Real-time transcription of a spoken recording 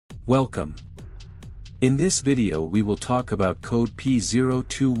Welcome. In this video we will talk about code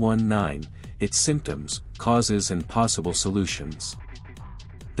P0219, its symptoms, causes and possible solutions.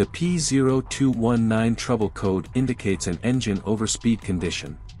 The P0219 trouble code indicates an engine overspeed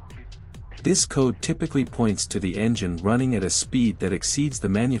condition. This code typically points to the engine running at a speed that exceeds the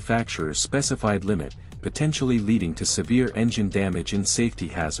manufacturer's specified limit, potentially leading to severe engine damage and safety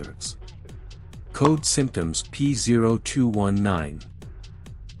hazards. Code symptoms P0219.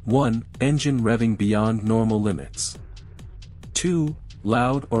 1. Engine revving beyond normal limits. 2.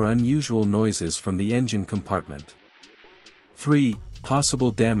 Loud or unusual noises from the engine compartment. 3. Possible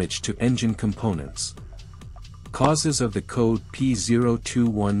damage to engine components. Causes of the code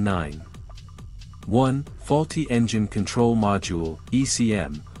P0219. 1. Faulty engine control module,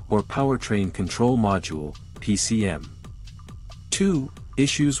 ECM, or powertrain control module, PCM. 2.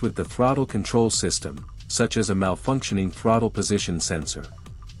 Issues with the throttle control system, such as a malfunctioning throttle position sensor.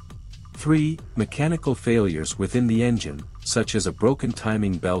 3. Mechanical failures within the engine, such as a broken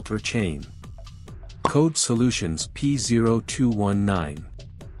timing belt or chain. Code solutions P0219.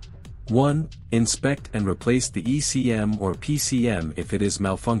 1. Inspect and replace the ECM or PCM if it is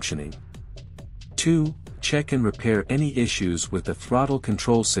malfunctioning. 2. Check and repair any issues with the throttle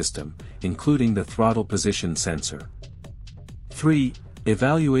control system, including the throttle position sensor. 3.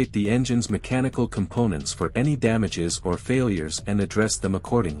 Evaluate the engine's mechanical components for any damages or failures and address them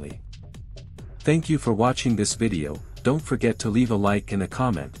accordingly. Thank you for watching this video. Don't forget to leave a like and a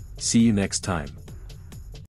comment. See you next time.